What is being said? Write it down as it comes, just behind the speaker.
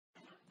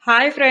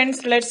Hi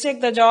friends, let's check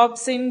the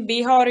jobs in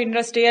Bihar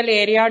Industrial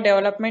Area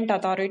Development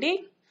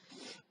Authority.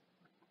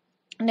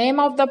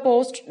 Name of the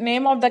post,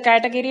 name of the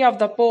category of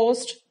the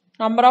post,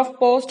 number of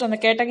post on the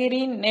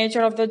category,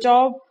 nature of the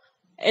job,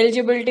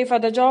 eligibility for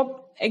the job.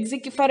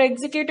 For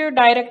executive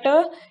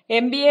director,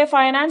 MBA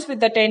finance with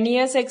the 10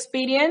 years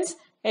experience,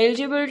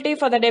 eligibility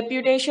for the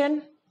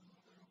deputation,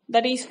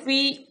 that is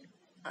fee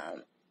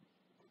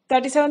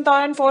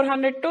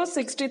 37,400 to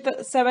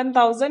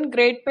 67,000.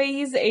 Grade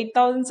pay is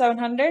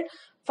 8,700.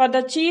 For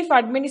the chief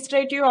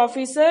administrative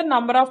officer,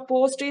 number of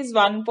post is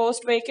one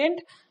post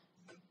vacant.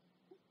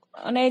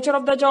 Nature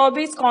of the job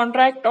is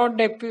contract or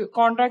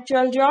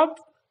contractual job.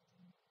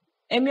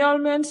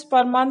 Emoluments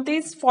per month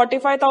is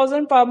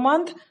 45,000 per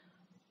month.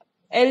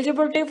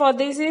 Eligibility for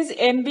this is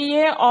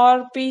MBA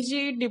or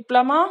PG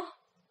diploma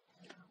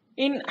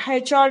in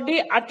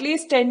HRD, at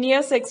least 10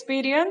 years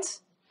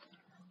experience.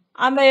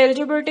 And the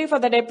eligibility for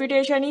the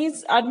deputation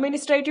is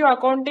administrative,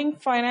 accounting,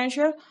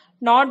 financial,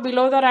 not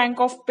below the rank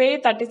of pay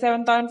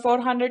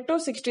 37,400 to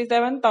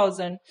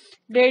 67,000.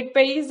 Grade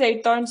pay is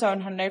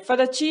 8,700. For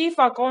the chief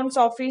accounts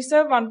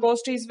officer, one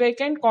post is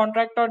vacant,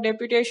 contract or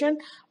deputation.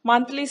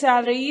 Monthly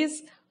salary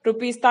is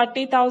rupees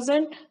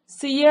 30,000.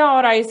 CA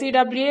or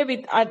ICWA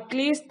with at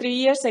least 3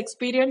 years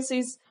experience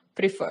is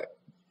preferred.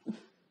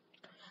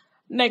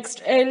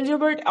 Next,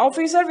 eligible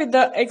officer with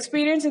the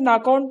experience in the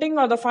accounting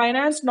or the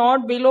finance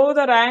not below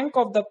the rank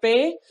of the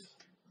pay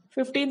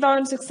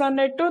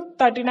 15,600 to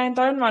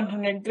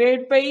 39,100.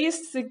 Grade pay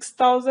is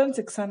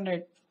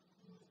 6,600.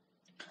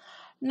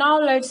 Now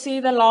let's see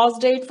the last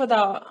date for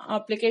the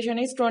application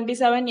is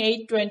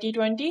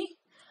 27/8/2020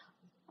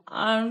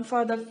 and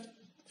for the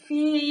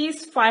fee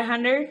is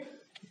 500.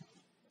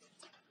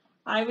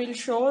 I will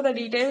show the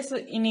details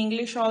in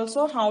English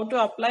also how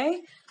to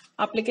apply,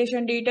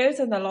 application details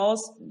and the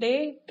last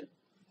date.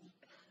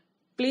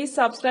 Please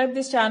subscribe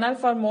this channel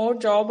for more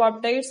job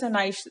updates and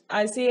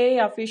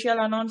ICA official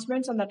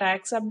announcements on the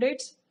tax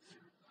updates.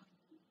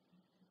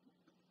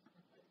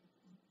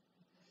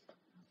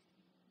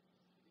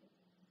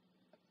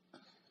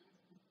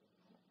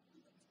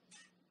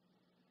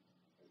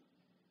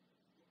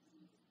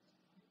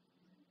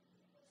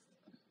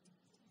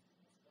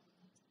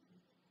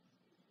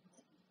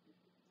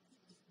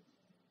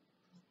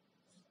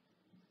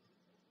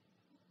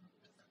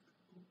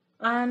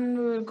 And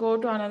we will go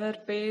to another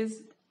page,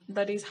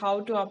 that is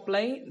how to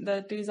apply,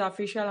 that is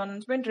official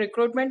announcement.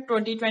 Recruitment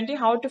 2020,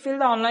 how to fill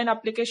the online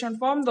application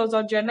form. Those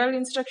are general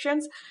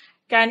instructions.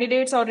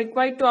 Candidates are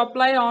required to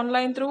apply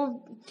online through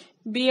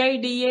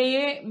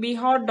Biada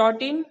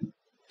bihar.in.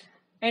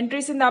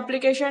 Entries in the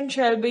application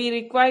shall be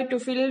required to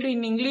fill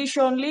in English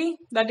only.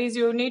 That is,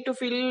 you need to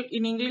fill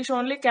in English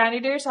only.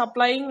 Candidates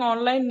applying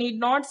online need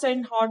not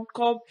send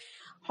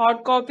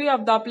hard copy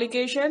of the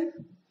application.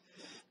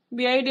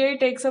 BIDA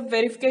takes up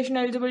verification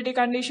eligibility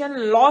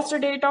condition. Last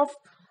date of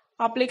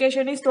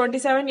application is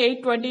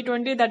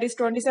 27/8/2020, that is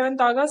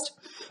 27th August.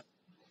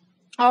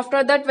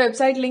 After that,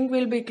 website link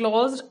will be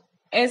closed.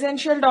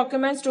 Essential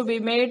documents to be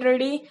made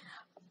ready.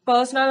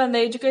 Personal and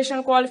the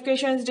educational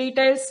qualifications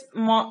details,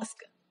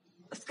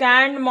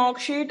 scanned mark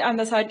sheet and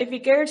the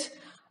certificates,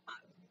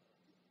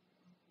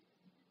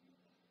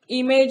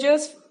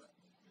 images,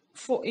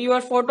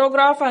 your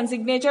photograph and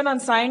signature and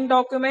signed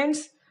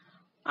documents,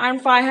 and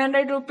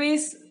 500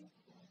 rupees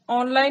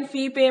online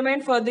fee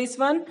payment for this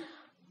one.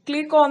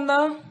 Click on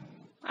the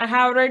I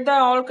have read the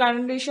all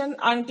conditions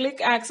and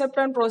click accept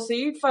and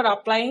proceed for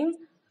applying.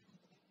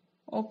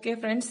 Okay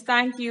friends,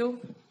 thank you.